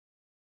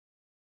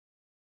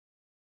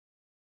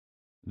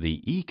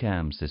The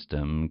ECAM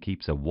system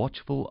keeps a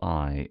watchful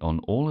eye on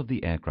all of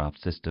the aircraft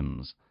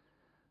systems,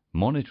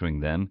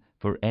 monitoring them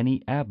for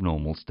any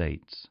abnormal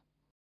states.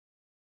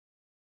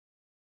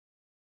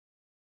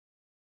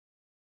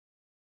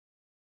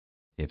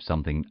 If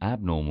something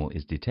abnormal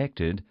is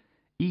detected,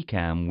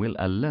 ECAM will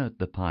alert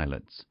the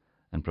pilots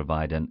and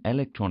provide an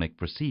electronic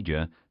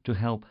procedure to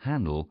help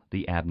handle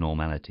the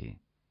abnormality.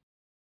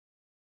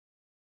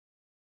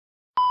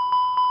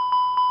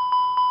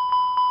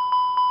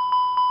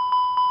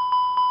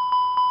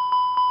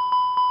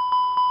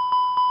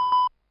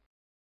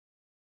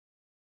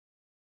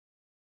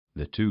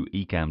 The two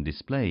ECAM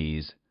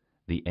displays,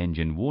 the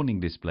engine warning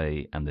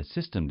display and the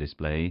system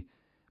display,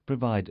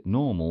 provide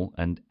normal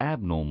and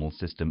abnormal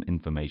system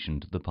information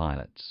to the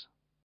pilots.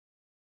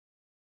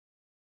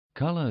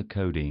 Color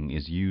coding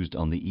is used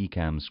on the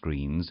ECAM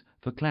screens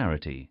for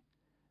clarity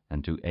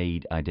and to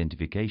aid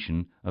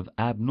identification of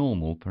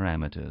abnormal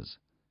parameters.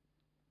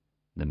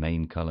 The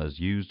main colors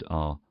used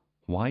are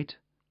white,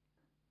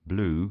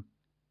 blue,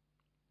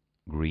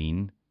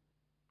 green,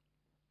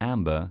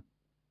 amber,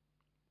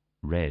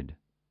 red.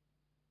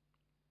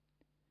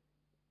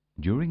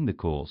 During the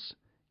course,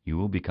 you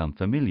will become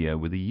familiar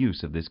with the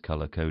use of this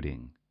color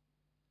coding.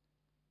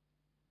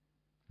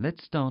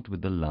 Let's start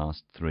with the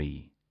last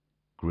three: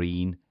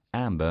 green,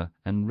 amber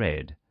and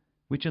red,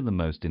 which are the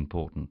most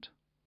important.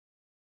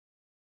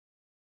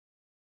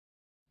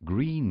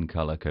 Green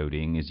color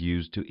coding is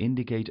used to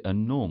indicate a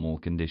normal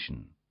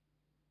condition.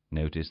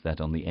 Notice that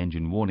on the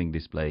engine warning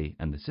display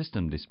and the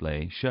system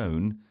display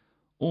shown,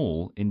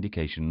 all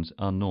indications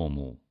are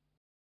normal.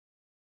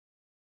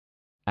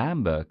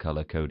 Amber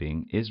color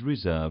coding is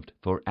reserved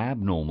for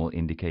abnormal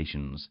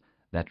indications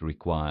that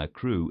require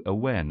crew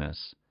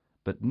awareness,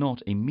 but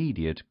not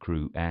immediate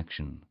crew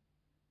action.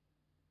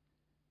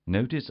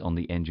 Notice on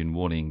the engine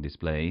warning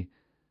display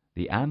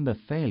the amber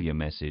failure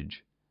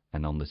message,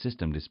 and on the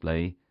system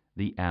display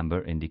the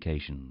amber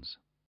indications.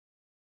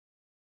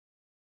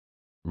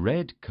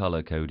 Red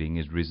color coding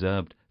is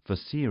reserved for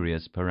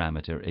serious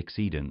parameter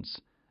exceedance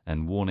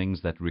and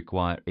warnings that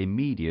require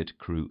immediate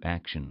crew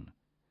action.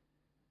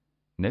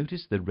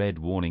 Notice the red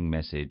warning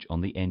message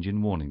on the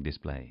engine warning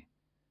display.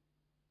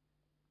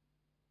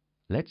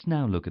 Let's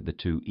now look at the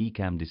two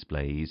ECAM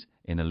displays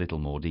in a little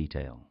more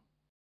detail.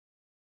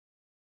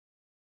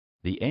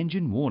 The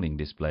engine warning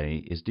display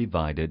is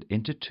divided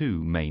into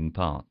two main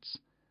parts,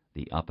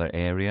 the upper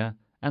area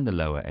and the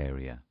lower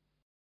area.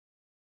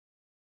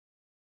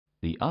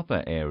 The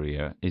upper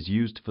area is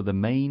used for the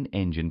main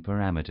engine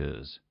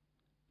parameters: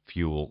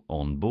 fuel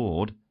on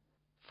board,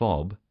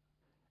 FOB,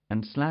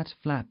 and slat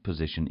flap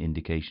position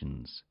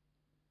indications.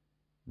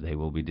 They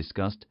will be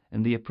discussed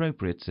in the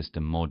appropriate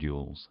system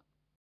modules.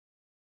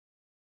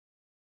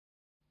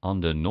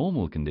 Under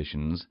normal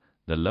conditions,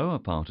 the lower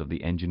part of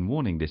the engine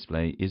warning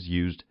display is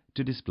used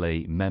to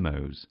display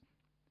memos.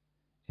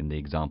 In the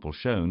example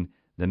shown,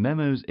 the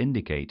memos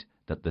indicate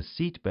that the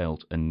seat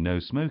belt and no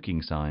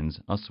smoking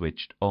signs are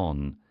switched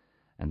on,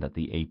 and that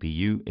the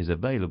APU is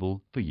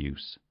available for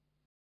use.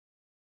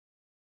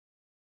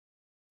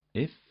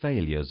 If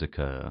failures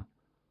occur,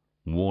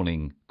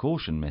 warning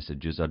caution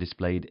messages are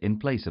displayed in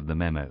place of the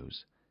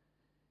memos.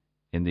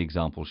 In the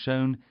example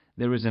shown,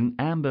 there is an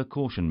amber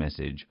caution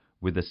message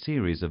with a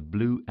series of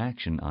blue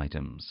action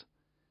items.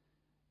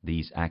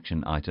 These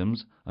action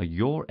items are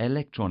your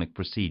electronic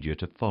procedure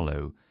to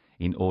follow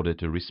in order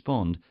to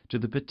respond to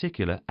the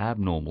particular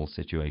abnormal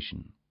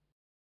situation.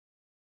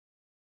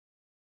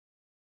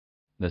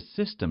 The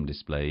system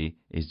display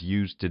is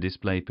used to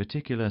display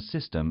particular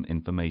system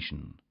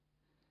information.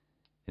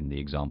 In the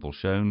example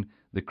shown,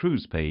 the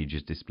cruise page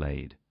is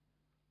displayed.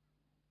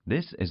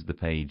 This is the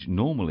page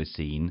normally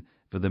seen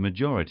for the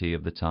majority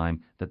of the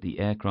time that the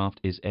aircraft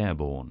is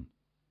airborne.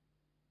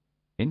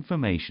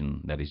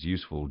 Information that is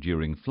useful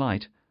during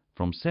flight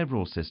from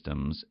several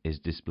systems is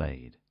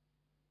displayed.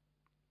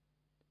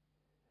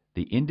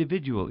 The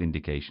individual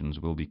indications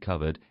will be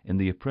covered in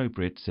the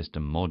appropriate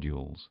system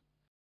modules.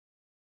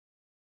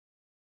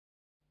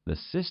 The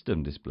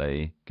system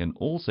display can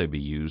also be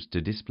used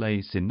to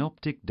display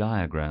synoptic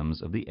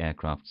diagrams of the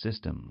aircraft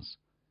systems.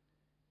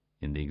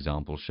 In the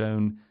example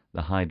shown,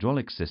 the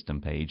hydraulic system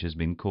page has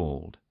been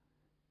called.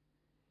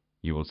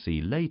 You will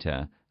see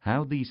later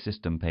how these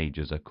system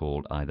pages are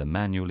called either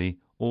manually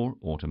or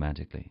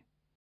automatically.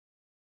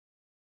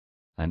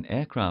 An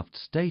aircraft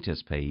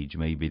status page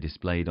may be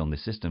displayed on the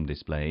system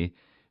display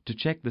to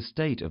check the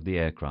state of the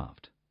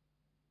aircraft.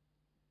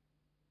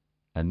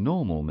 A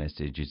normal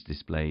message is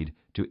displayed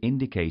to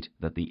indicate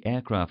that the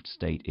aircraft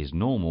state is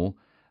normal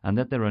and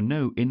that there are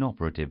no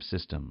inoperative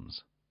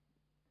systems.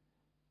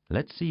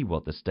 Let's see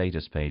what the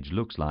status page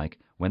looks like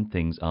when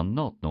things are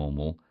not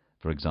normal,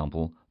 for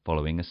example,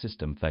 following a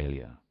system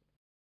failure.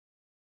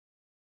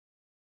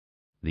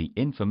 The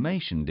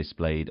information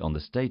displayed on the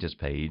status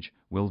page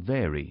will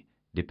vary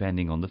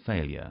depending on the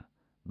failure,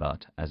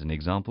 but, as an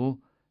example,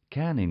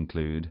 can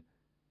include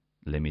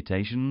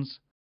limitations,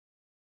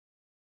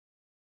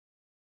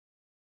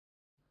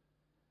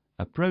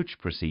 approach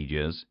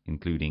procedures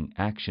including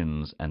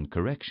actions and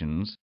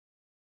corrections,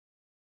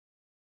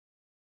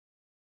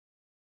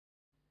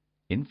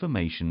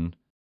 Information,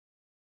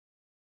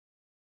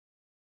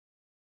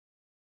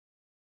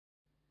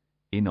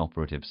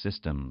 Inoperative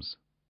systems.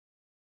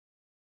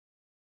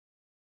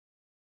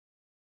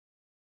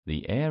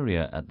 The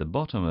area at the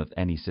bottom of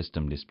any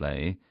system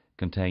display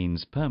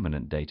contains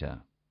permanent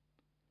data: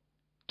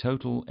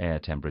 total air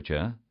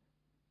temperature,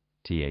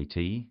 TAT,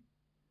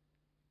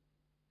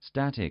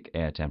 static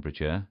air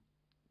temperature,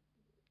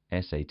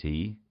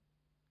 SAT,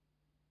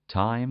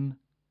 time,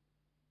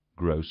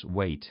 gross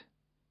weight,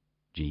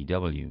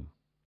 GW.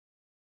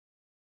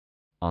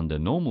 Under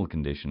normal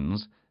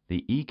conditions,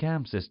 the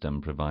ECAM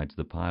system provides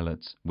the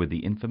pilots with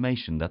the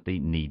information that they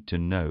need to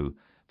know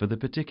for the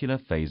particular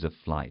phase of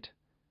flight,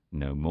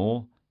 no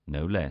more,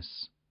 no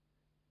less.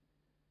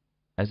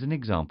 As an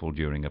example,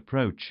 during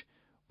approach,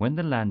 when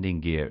the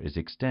landing gear is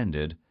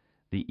extended,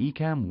 the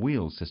ECAM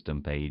wheel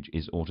system page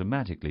is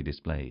automatically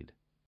displayed.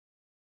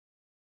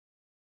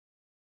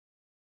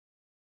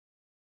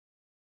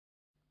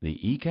 The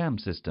ECAM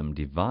system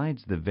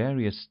divides the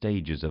various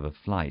stages of a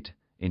flight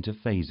into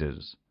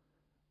phases,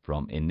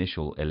 from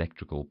initial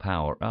electrical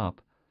power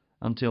up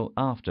until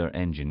after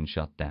engine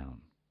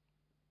shutdown.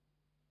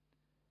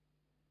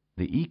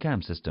 The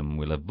ECAM system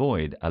will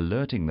avoid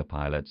alerting the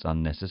pilots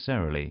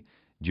unnecessarily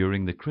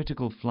during the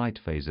critical flight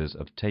phases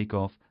of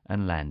takeoff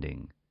and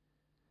landing.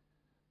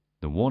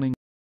 The warning.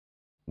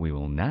 We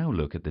will now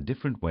look at the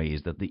different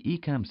ways that the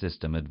ECAM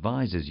system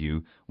advises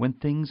you when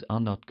things are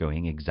not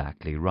going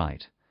exactly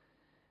right.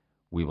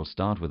 We will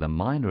start with a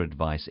minor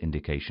advice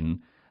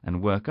indication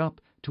and work up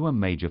to a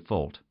major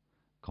fault,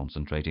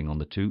 concentrating on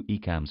the two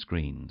ECAM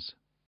screens.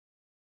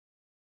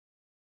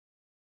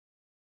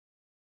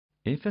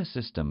 If a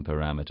system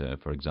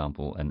parameter, for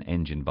example an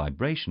engine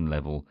vibration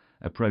level,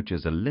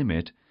 approaches a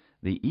limit,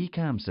 the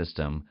ECAM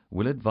system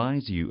will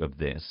advise you of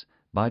this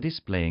by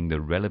displaying the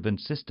relevant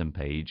system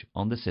page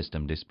on the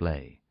system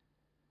display.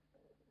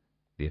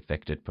 The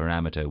affected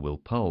parameter will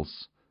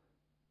pulse.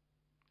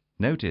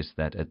 Notice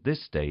that at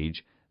this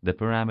stage the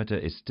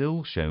parameter is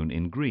still shown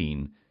in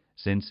green,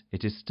 since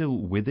it is still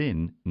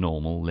within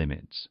normal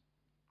limits.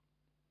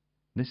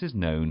 This is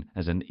known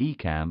as an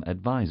ECAM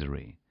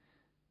advisory.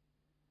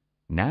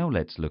 Now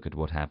let's look at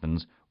what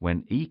happens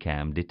when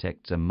ECAM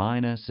detects a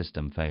minor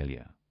system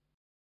failure.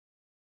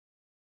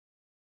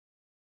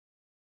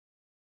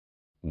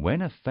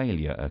 When a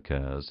failure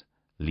occurs,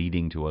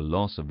 leading to a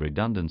loss of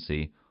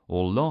redundancy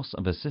or loss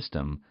of a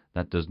system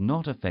that does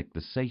not affect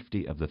the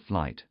safety of the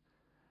flight,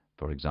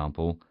 for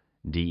example,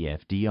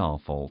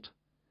 DFDR fault,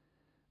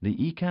 the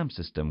ECAM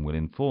system will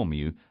inform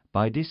you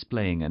by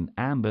displaying an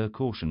amber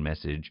caution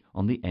message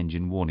on the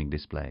engine warning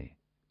display.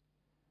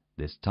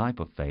 This type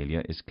of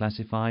failure is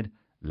classified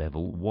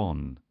Level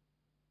 1.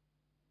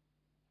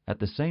 At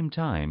the same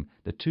time,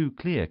 the two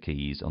clear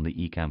keys on the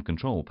ECAM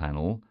control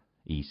panel,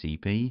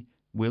 ECP,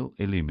 will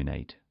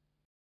illuminate.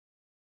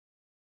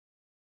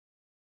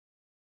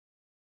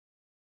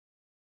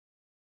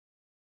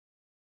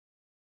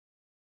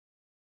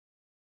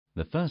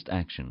 The first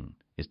action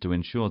is to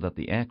ensure that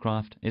the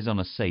aircraft is on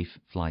a safe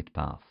flight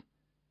path.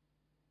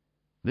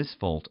 This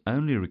fault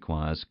only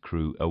requires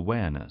crew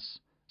awareness,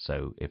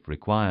 so if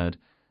required,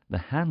 the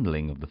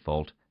handling of the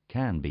fault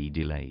can be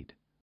delayed.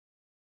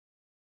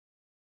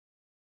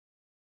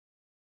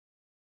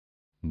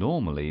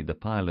 Normally, the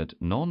pilot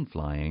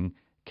non-flying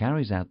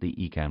carries out the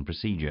ECAM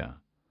procedure,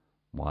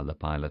 while the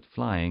pilot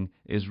flying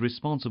is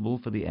responsible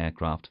for the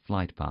aircraft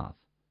flight path.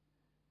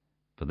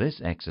 For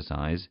this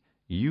exercise,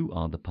 you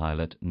are the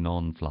pilot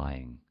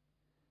non-flying.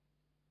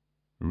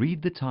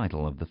 Read the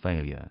title of the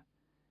failure.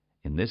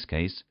 In this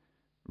case,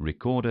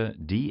 Recorder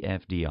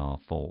DFDR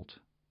fault.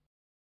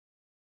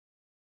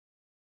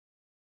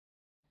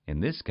 In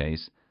this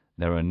case,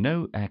 there are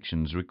no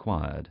actions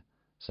required,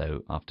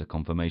 so after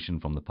confirmation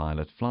from the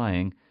pilot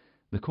flying,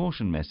 the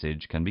caution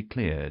message can be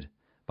cleared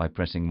by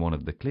pressing one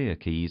of the clear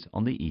keys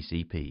on the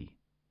ECP.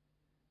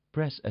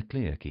 Press a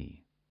clear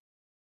key.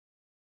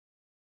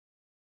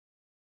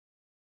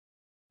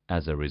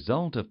 As a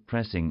result of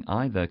pressing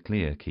either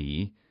clear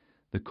key,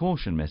 the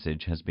caution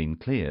message has been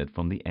cleared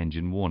from the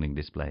engine warning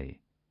display,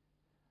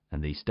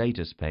 and the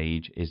status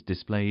page is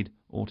displayed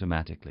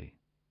automatically.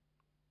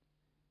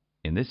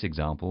 In this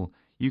example,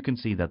 you can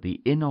see that the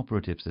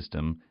inoperative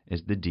system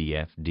is the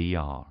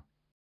DFDR.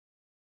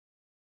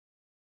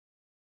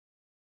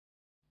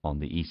 On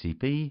the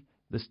ECP,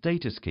 the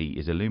status key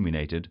is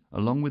illuminated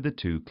along with the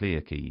two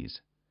clear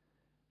keys.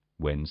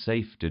 When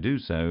safe to do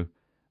so,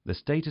 the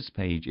status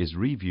page is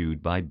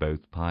reviewed by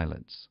both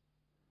pilots.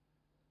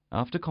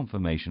 After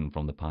confirmation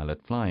from the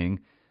pilot flying,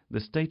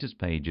 the status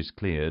page is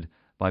cleared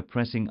by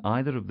pressing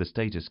either of the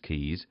status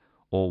keys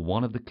or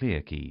one of the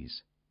clear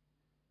keys.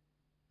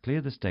 Clear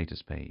the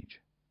status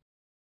page.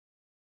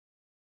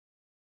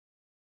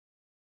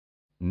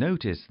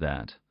 Notice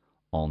that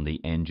on the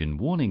engine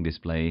warning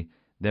display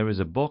there is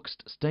a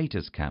boxed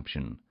status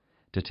caption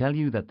to tell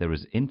you that there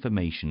is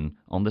information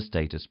on the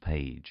status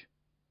page.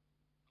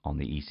 On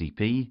the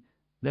ECP,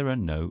 there are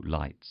no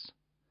lights.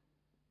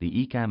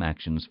 The ECAM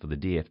actions for the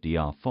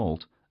DFDR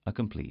fault are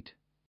complete.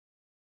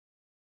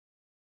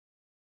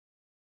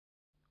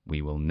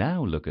 We will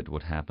now look at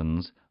what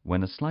happens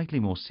when a slightly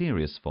more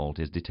serious fault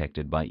is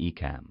detected by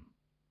ECAM.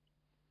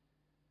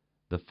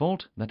 The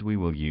fault that we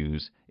will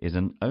use is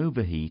an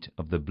overheat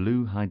of the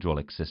blue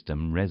hydraulic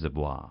system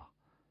reservoir.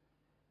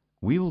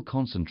 We will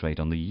concentrate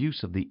on the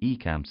use of the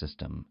ECAM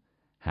system,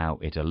 how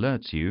it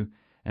alerts you,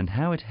 and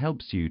how it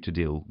helps you to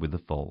deal with the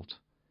fault.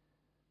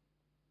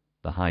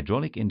 The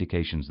hydraulic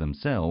indications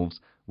themselves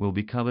will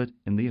be covered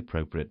in the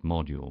appropriate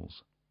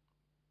modules.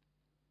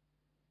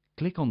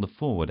 Click on the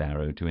forward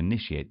arrow to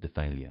initiate the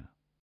failure.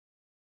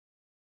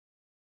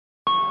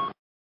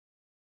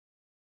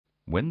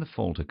 When the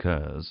fault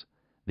occurs,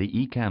 the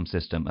ECAM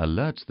system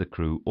alerts the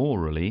crew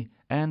orally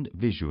and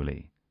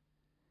visually.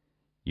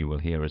 You will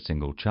hear a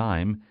single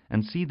chime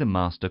and see the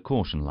master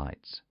caution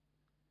lights.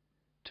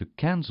 To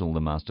cancel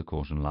the master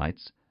caution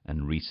lights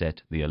and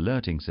reset the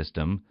alerting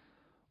system,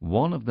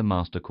 one of the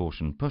master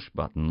caution push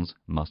buttons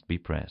must be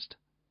pressed.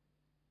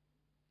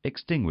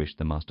 Extinguish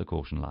the master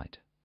caution light.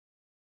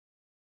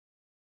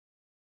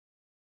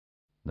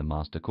 The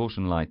master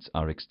caution lights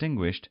are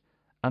extinguished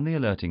and the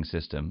alerting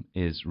system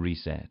is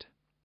reset.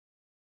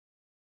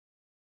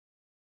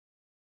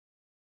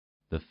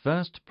 The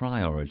first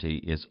priority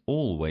is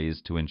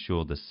always to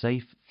ensure the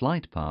safe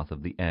flight path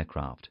of the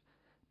aircraft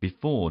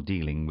before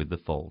dealing with the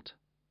fault.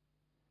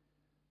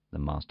 The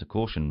master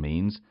caution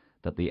means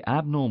that the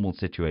abnormal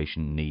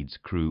situation needs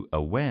crew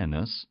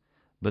awareness,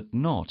 but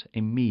not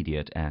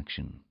immediate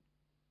action.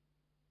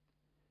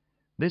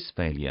 This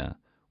failure,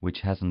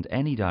 which hasn't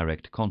any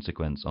direct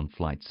consequence on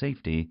flight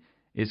safety,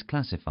 is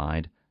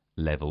classified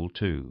Level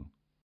 2.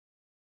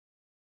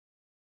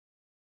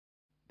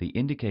 The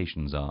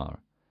indications are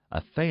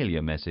a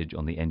failure message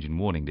on the engine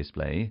warning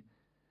display.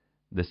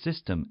 The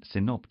system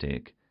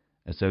synoptic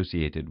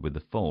associated with the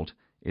fault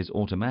is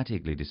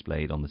automatically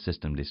displayed on the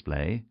system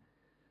display.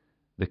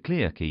 The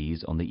clear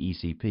keys on the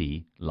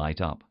ECP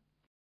light up.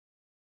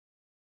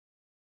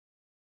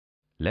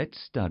 Let's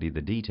study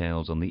the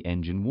details on the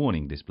engine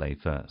warning display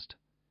first.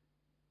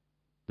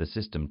 The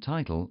system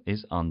title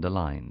is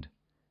underlined,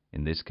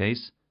 in this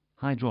case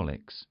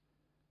hydraulics,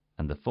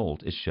 and the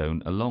fault is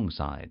shown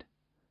alongside.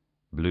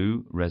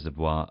 Blue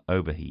reservoir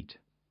overheat.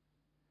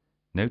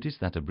 Notice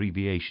that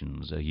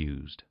abbreviations are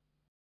used.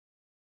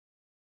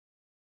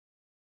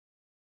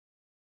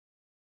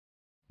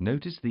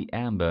 Notice the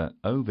amber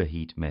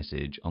overheat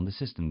message on the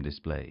system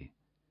display.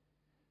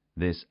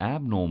 This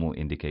abnormal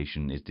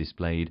indication is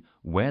displayed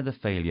where the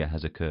failure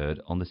has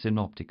occurred on the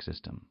synoptic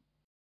system.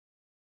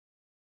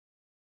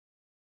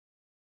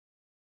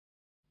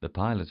 The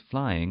pilot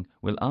flying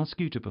will ask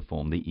you to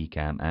perform the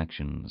ECAM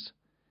actions.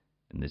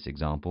 In this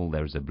example,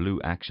 there is a blue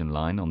action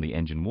line on the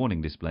engine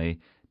warning display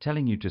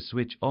telling you to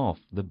switch off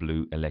the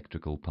blue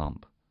electrical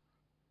pump.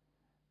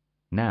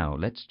 Now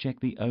let's check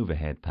the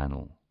overhead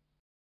panel.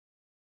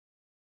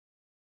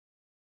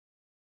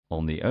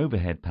 On the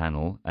overhead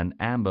panel, an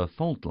amber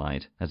fault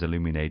light has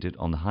illuminated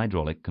on the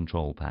hydraulic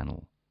control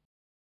panel.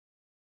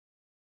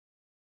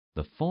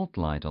 The fault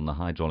light on the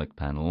hydraulic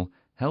panel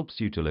helps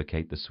you to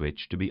locate the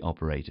switch to be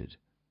operated.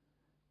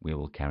 We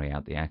will carry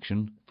out the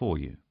action for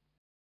you.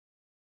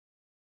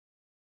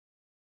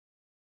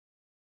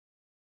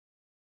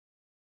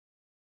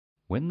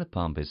 When the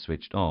pump is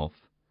switched off,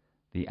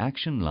 the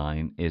action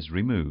line is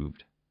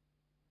removed.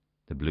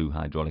 The blue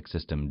hydraulic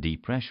system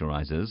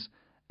depressurizes,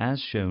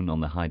 as shown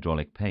on the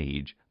hydraulic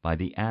page by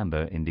the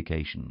amber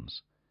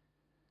indications.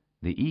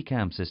 The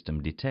ECAM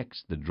system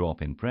detects the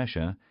drop in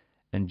pressure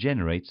and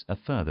generates a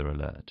further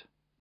alert.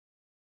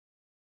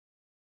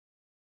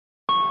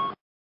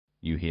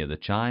 You hear the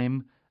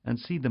chime and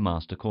see the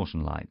master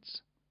caution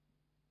lights.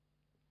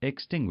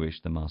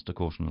 Extinguish the master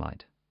caution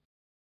light.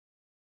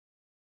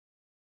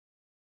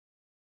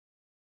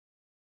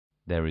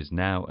 There is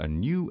now a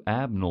new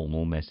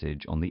abnormal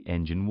message on the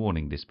engine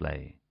warning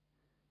display.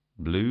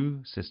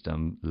 Blue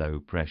system low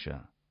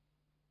pressure.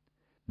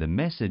 The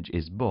message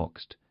is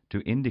boxed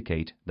to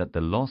indicate that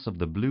the loss of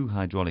the blue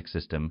hydraulic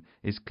system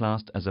is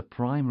classed as a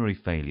primary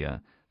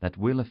failure that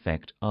will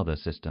affect other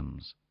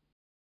systems.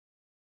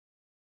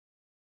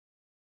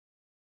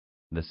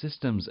 The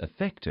systems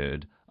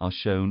affected are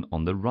shown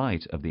on the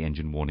right of the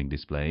engine warning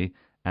display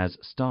as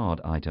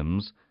starred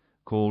items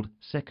called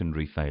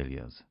secondary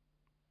failures.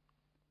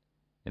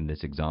 In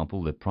this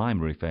example, the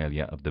primary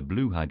failure of the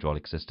blue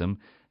hydraulic system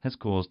has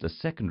caused a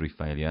secondary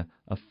failure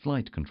of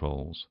flight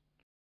controls.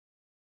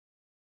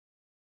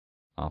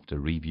 After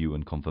review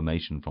and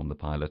confirmation from the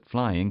pilot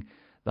flying,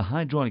 the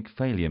hydraulic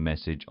failure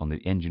message on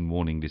the engine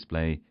warning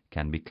display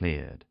can be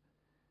cleared.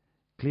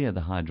 Clear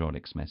the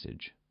hydraulics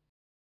message.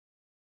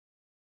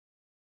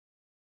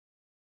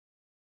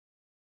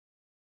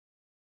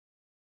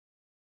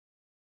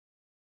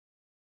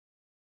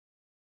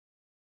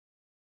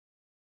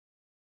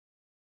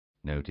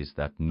 Notice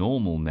that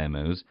normal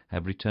memos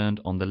have returned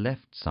on the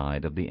left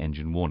side of the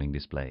engine warning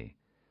display.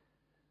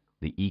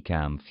 The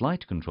ECAM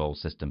flight control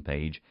system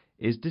page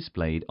is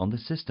displayed on the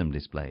system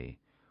display,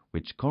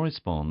 which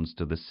corresponds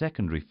to the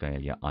secondary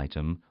failure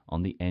item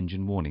on the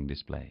engine warning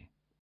display.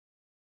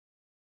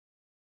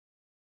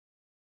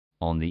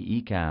 On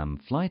the ECAM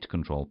flight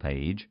control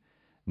page,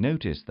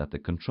 notice that the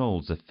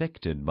controls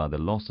affected by the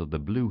loss of the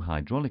blue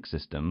hydraulic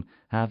system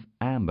have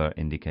amber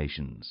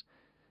indications.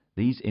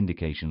 These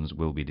indications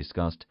will be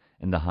discussed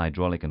in the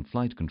hydraulic and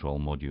flight control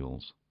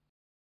modules.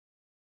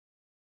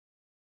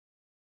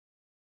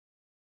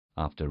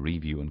 After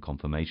review and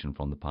confirmation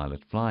from the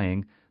pilot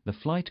flying, the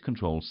flight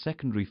control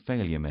secondary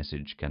failure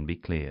message can be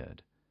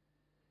cleared.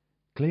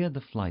 Clear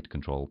the flight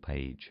control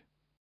page.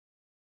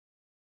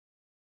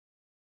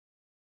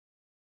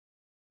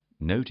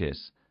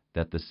 Notice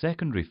that the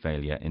secondary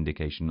failure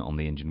indication on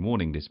the engine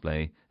warning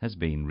display has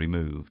been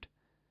removed.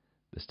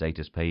 The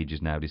status page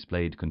is now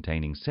displayed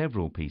containing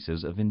several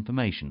pieces of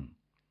information.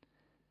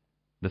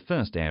 The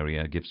first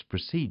area gives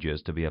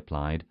procedures to be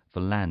applied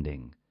for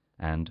landing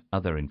and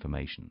other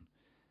information.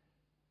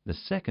 The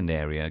second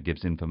area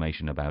gives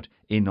information about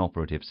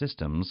inoperative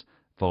systems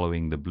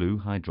following the blue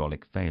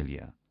hydraulic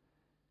failure.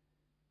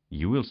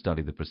 You will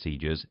study the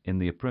procedures in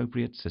the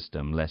appropriate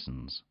system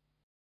lessons.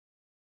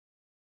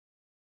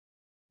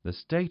 The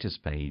status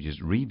page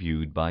is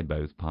reviewed by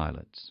both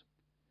pilots.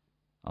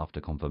 After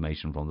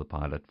confirmation from the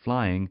pilot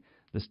flying,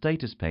 the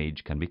status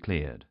page can be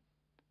cleared.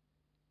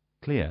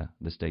 Clear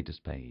the status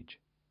page.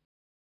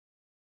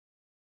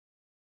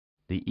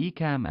 The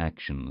ECAM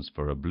actions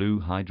for a blue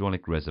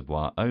hydraulic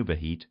reservoir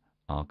overheat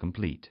are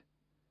complete.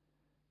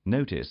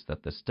 Notice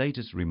that the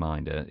status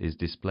reminder is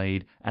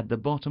displayed at the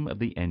bottom of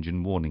the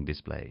engine warning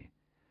display,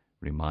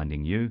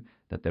 reminding you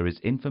that there is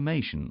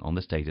information on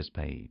the status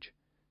page.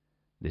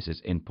 This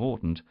is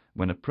important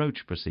when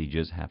approach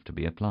procedures have to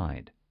be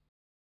applied.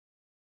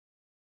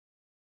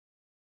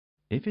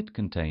 If it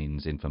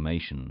contains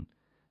information,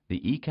 the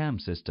ECAM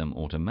system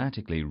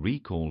automatically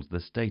recalls the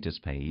status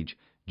page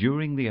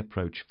during the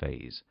approach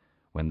phase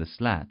when the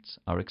slats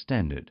are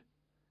extended.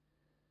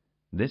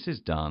 This is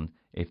done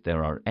if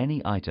there are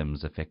any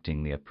items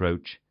affecting the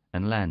approach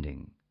and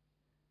landing.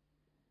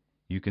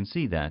 You can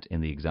see that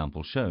in the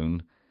example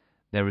shown,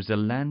 there is a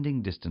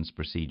landing distance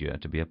procedure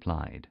to be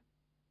applied.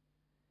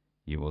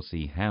 You will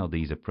see how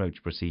these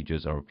approach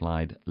procedures are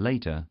applied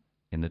later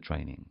in the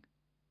training.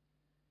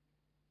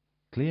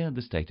 Clear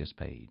the status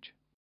page.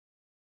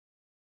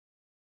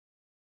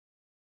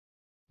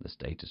 The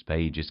status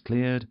page is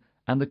cleared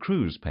and the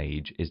cruise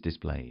page is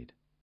displayed.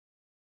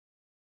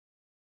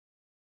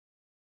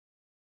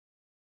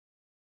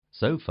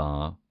 So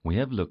far, we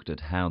have looked at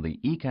how the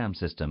ECAM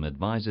system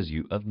advises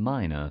you of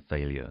minor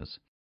failures.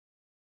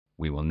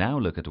 We will now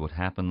look at what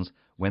happens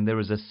when there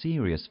is a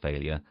serious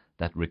failure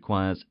that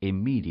requires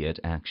immediate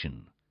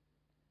action.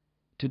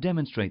 To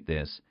demonstrate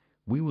this,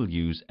 we will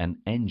use an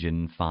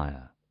engine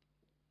fire.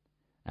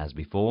 As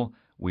before,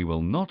 we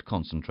will not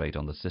concentrate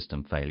on the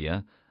system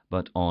failure,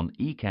 but on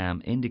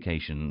ECAM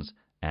indications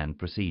and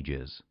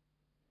procedures.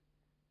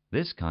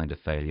 This kind of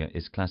failure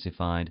is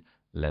classified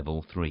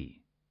Level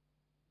 3.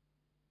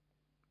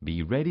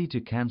 Be ready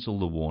to cancel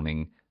the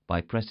warning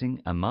by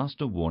pressing a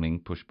master warning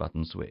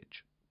push-button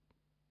switch.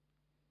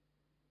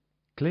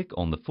 Click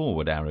on the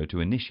forward arrow to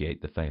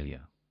initiate the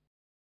failure.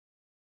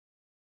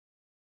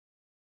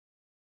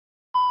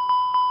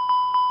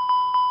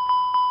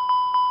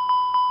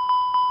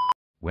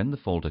 When the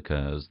fault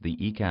occurs, the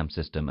ECAM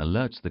system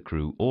alerts the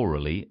crew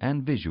orally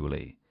and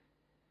visually.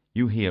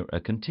 You hear a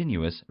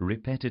continuous,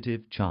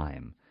 repetitive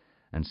chime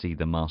and see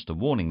the master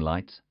warning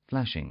lights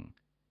flashing.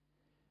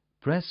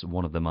 Press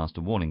one of the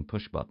master warning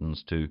push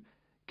buttons to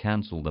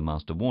cancel the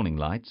master warning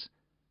lights,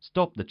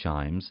 stop the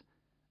chimes,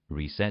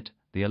 reset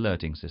the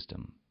alerting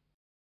system.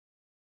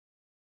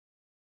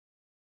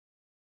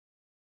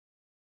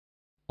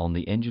 On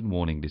the engine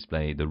warning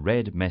display, the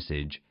red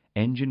message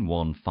Engine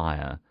 1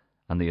 Fire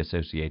and the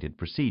associated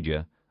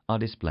procedure are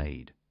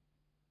displayed.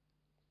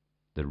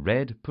 The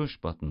red push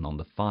button on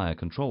the fire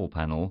control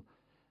panel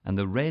and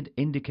the red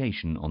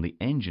indication on the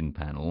engine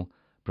panel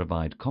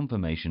provide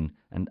confirmation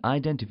and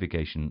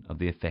identification of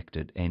the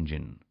affected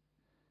engine.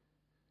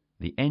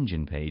 The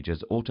engine page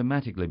has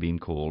automatically been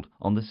called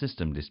on the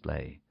system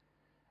display,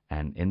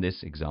 and in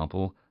this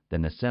example, the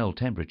nacelle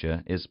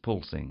temperature is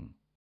pulsing.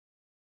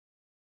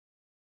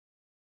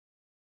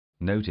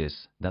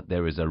 Notice that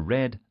there is a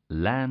red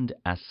Land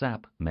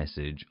ASAP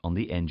message on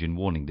the engine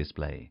warning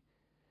display.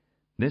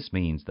 This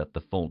means that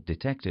the fault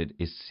detected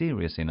is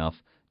serious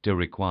enough to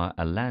require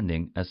a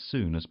landing as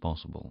soon as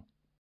possible.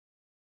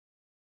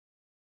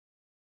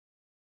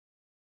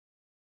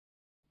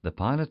 The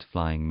pilot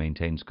flying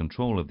maintains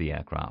control of the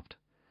aircraft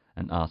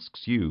and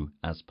asks you,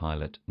 as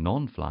pilot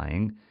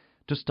non-flying,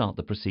 to start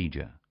the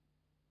procedure.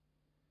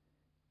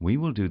 We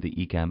will do the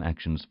ECAM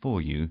actions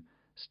for you,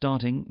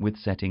 starting with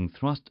setting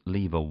thrust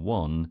lever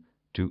 1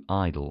 to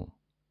idle.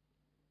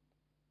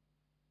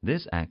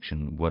 This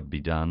action would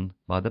be done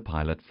by the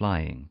pilot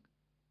flying.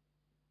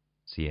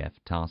 CF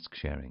task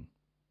sharing.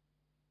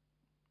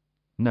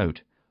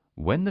 Note,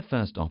 when the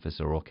first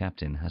officer or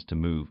captain has to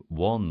move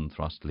one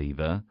thrust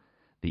lever,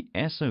 the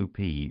SOP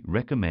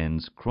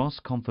recommends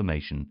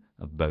cross-confirmation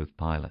of both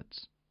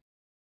pilots.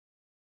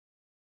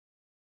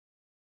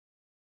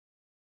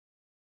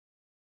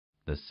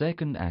 The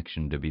second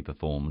action to be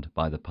performed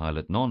by the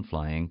pilot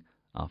non-flying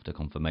after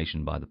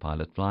confirmation by the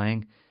pilot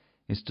flying,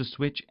 is to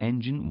switch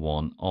engine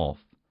 1 off,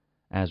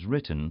 as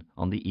written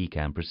on the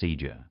ECAM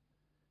procedure.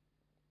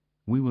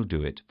 We will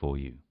do it for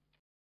you.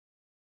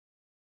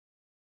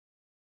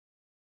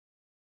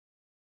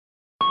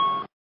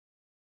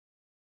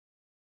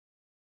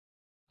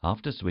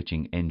 After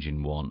switching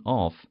engine 1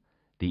 off,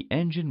 the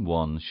engine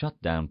 1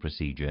 shutdown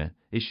procedure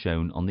is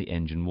shown on the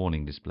engine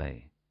warning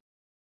display.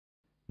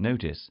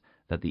 Notice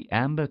that the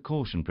amber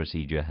caution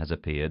procedure has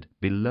appeared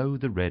below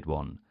the red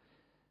one.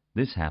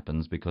 This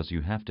happens because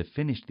you have to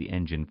finish the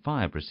engine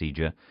fire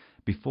procedure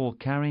before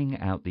carrying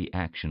out the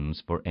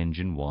actions for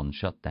engine 1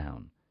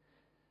 shutdown.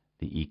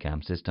 The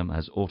ECAM system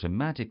has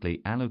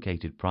automatically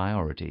allocated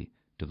priority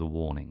to the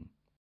warning.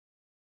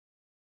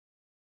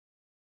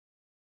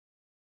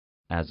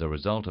 As a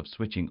result of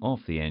switching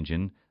off the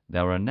engine,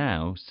 there are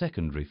now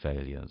secondary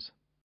failures.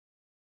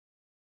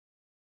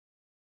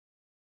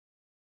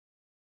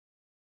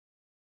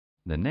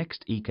 The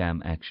next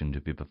ECAM action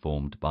to be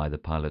performed by the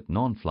pilot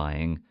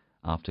non-flying,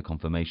 after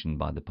confirmation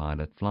by the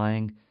pilot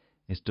flying,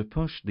 is to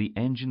push the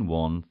engine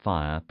 1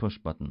 fire push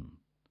button.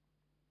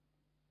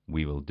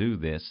 We will do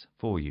this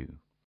for you.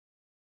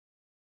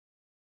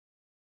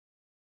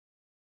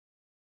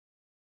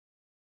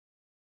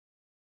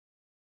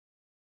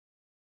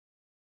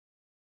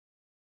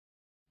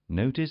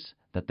 Notice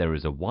that there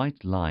is a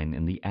white line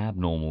in the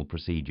abnormal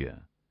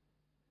procedure.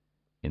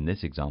 In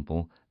this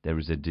example, there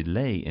is a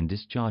delay in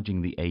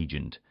discharging the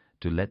agent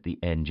to let the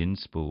engine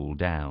spool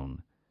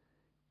down.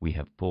 We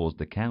have paused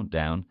the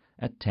countdown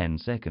at 10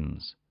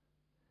 seconds.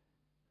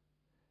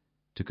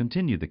 To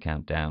continue the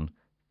countdown,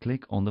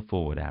 click on the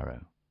forward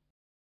arrow.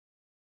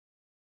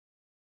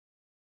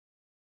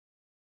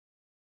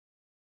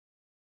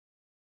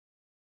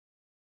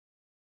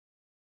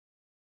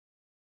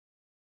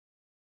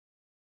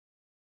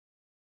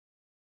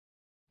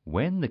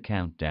 When the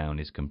countdown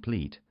is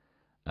complete,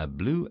 a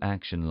blue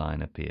action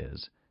line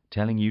appears,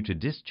 telling you to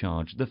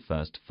discharge the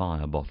first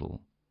fire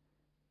bottle.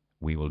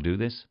 We will do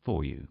this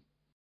for you.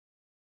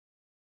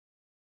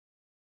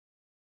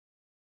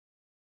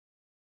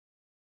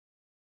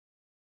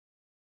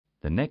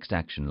 The next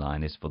action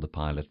line is for the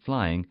pilot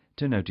flying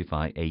to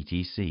notify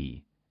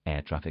ATC,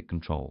 Air Traffic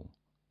Control.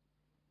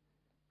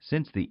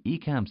 Since the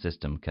ECAM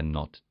system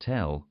cannot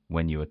tell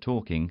when you are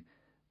talking,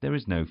 there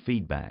is no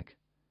feedback,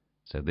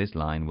 so this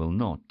line will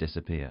not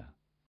disappear.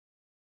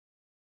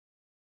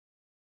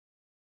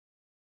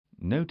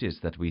 Notice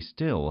that we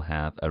still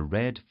have a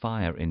red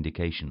fire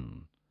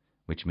indication,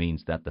 which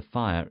means that the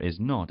fire is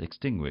not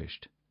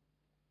extinguished.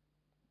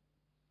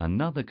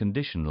 Another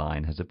condition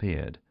line has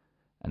appeared,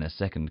 and a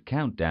second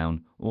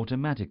countdown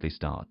automatically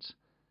starts.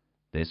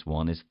 This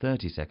one is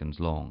 30 seconds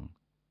long.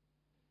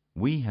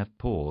 We have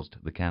paused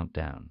the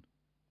countdown.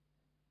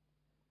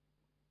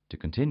 To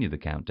continue the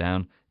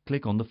countdown,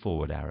 click on the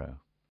forward arrow.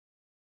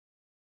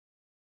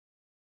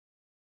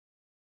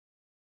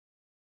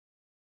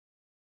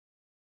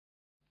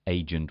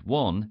 Agent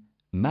 1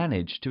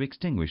 managed to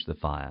extinguish the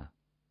fire.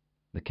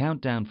 The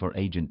countdown for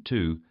Agent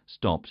 2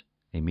 stopped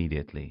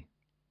immediately.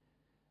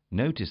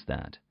 Notice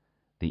that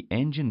the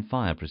engine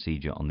fire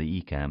procedure on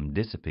the ECAM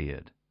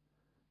disappeared.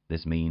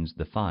 This means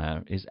the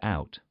fire is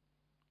out.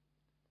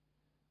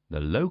 The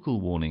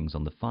local warnings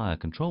on the fire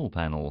control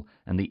panel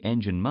and the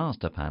engine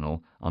master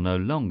panel are no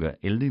longer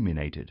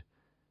illuminated,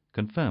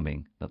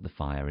 confirming that the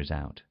fire is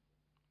out.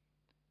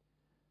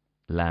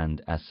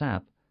 Land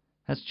ASAP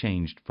has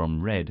changed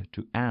from red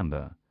to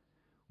amber,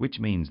 which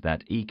means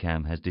that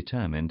ECAM has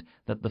determined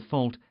that the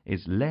fault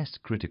is less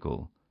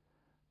critical,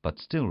 but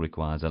still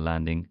requires a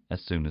landing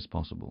as soon as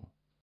possible.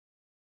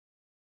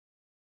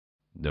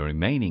 The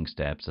remaining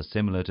steps are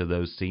similar to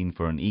those seen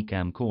for an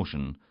ECAM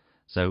caution,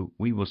 so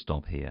we will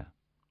stop here.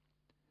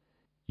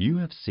 You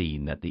have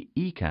seen that the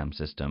ECAM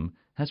system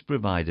has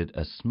provided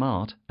a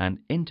smart and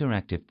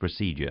interactive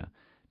procedure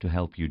to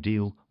help you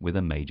deal with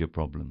a major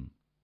problem.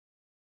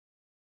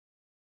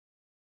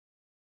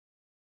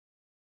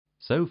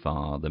 So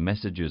far, the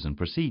messages and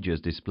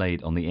procedures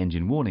displayed on the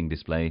engine warning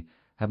display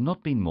have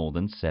not been more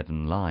than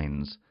 7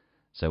 lines,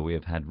 so we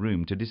have had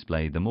room to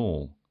display them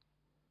all.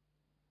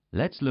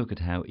 Let's look at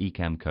how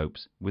ECAM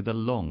copes with a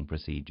long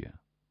procedure.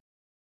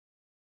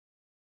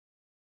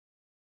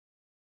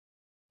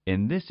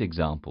 In this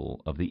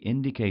example of the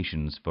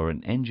indications for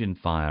an engine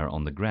fire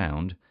on the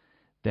ground,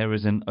 there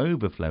is an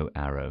overflow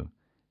arrow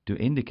to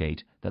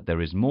indicate that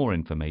there is more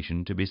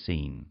information to be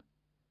seen.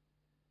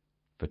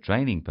 For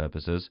training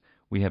purposes,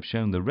 we have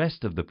shown the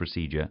rest of the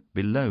procedure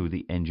below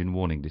the engine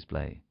warning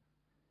display.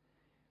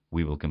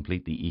 We will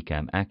complete the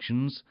ECAM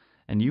actions,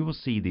 and you will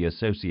see the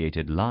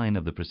associated line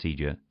of the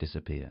procedure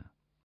disappear.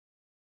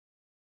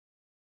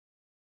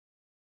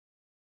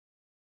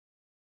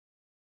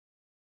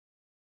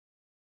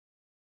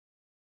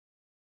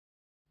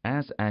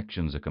 As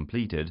actions are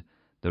completed,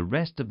 the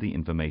rest of the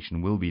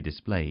information will be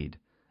displayed,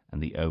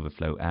 and the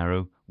overflow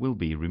arrow will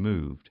be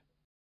removed.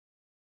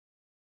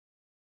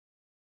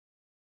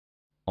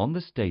 On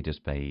the status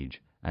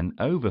page, an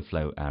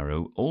overflow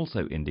arrow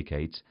also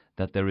indicates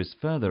that there is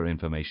further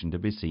information to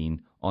be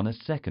seen on a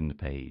second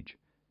page.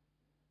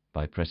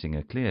 By pressing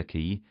a clear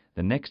key,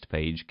 the next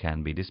page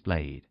can be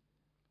displayed.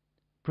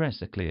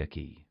 Press a clear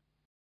key.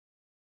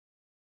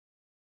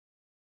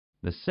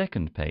 The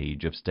second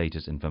page of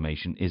status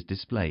information is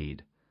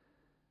displayed.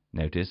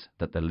 Notice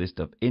that the list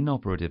of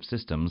inoperative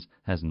systems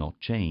has not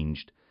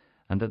changed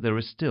and that there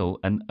is still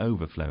an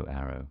overflow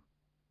arrow.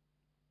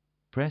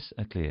 Press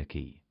a clear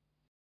key.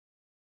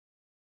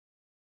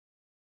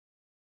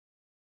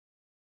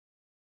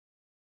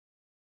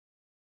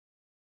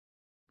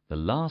 The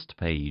last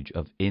page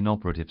of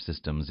inoperative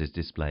systems is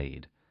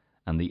displayed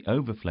and the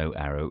overflow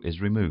arrow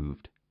is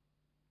removed.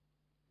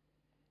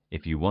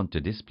 If you want to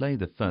display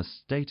the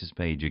first status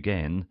page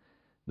again,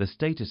 the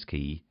status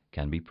key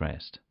can be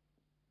pressed.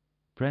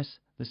 Press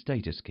the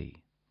status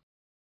key.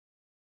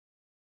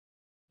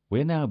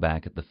 We're now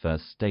back at the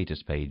first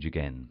status page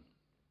again.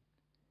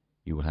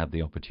 You will have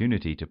the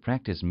opportunity to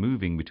practice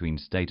moving between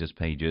status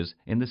pages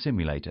in the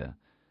simulator,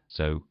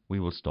 so we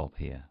will stop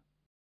here.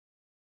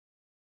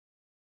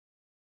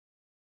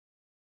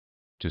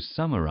 To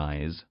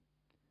summarize,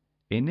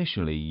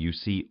 initially you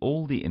see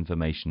all the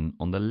information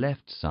on the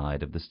left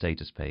side of the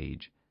status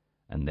page,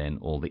 and then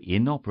all the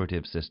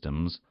inoperative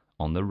systems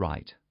on the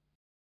right.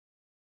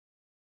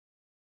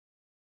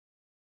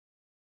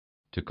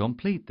 To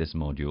complete this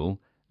module,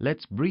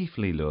 let's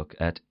briefly look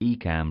at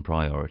ECAM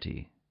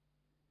priority.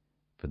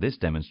 For this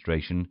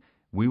demonstration,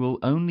 we will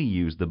only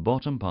use the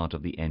bottom part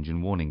of the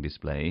engine warning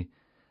display,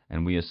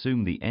 and we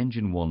assume the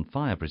engine 1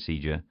 fire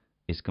procedure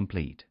is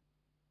complete.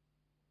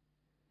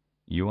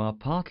 You are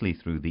partly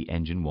through the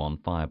engine 1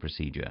 fire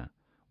procedure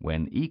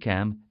when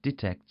ECAM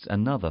detects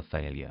another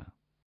failure.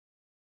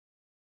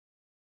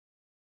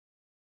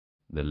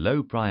 The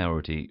low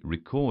priority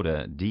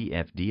recorder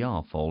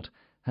DFDR fault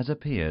has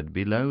appeared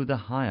below the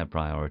higher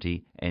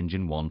priority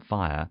engine 1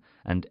 fire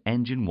and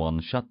engine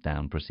 1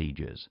 shutdown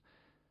procedures.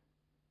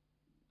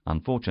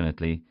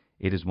 Unfortunately,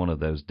 it is one of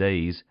those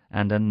days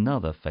and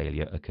another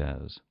failure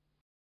occurs.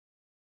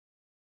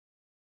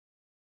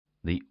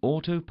 The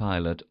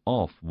autopilot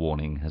off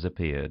warning has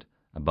appeared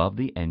above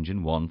the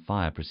engine 1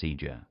 fire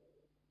procedure.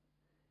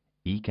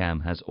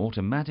 ECAM has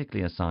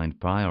automatically assigned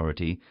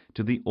priority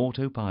to the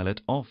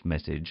autopilot off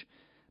message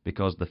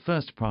because the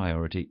first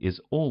priority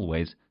is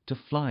always to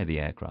fly the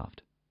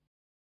aircraft.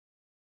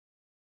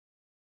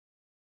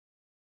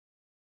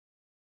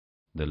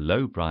 The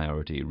low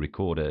priority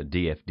recorder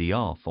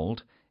DFDR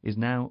fault is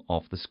now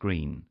off the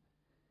screen.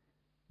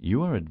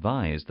 You are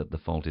advised that the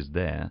fault is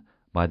there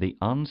by the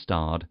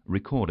unstarred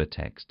recorder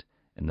text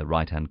in the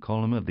right-hand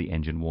column of the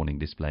engine warning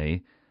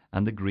display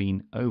and the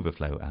green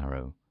overflow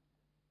arrow.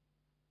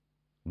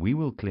 We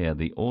will clear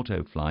the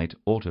auto-flight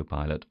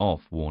autopilot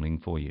off warning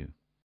for you.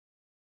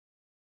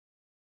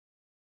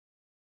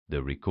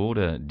 The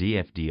recorder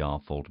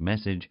DFDR fault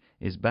message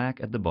is back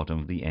at the bottom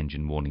of the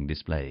engine warning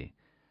display,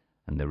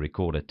 and the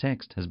recorder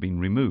text has been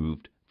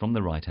removed from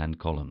the right-hand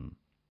column.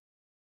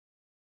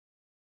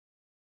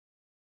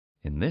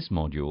 In this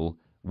module,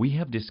 we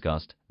have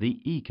discussed the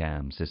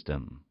ECAM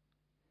system.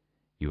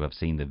 You have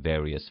seen the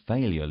various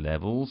failure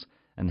levels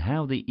and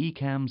how the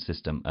ECAM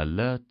system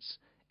alerts,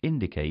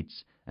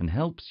 indicates, and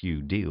helps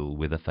you deal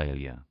with a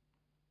failure.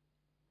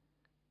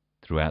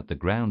 Throughout the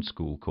ground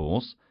school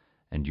course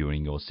and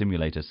during your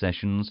simulator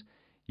sessions,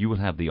 you will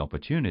have the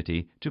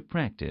opportunity to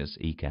practice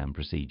ECAM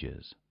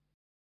procedures.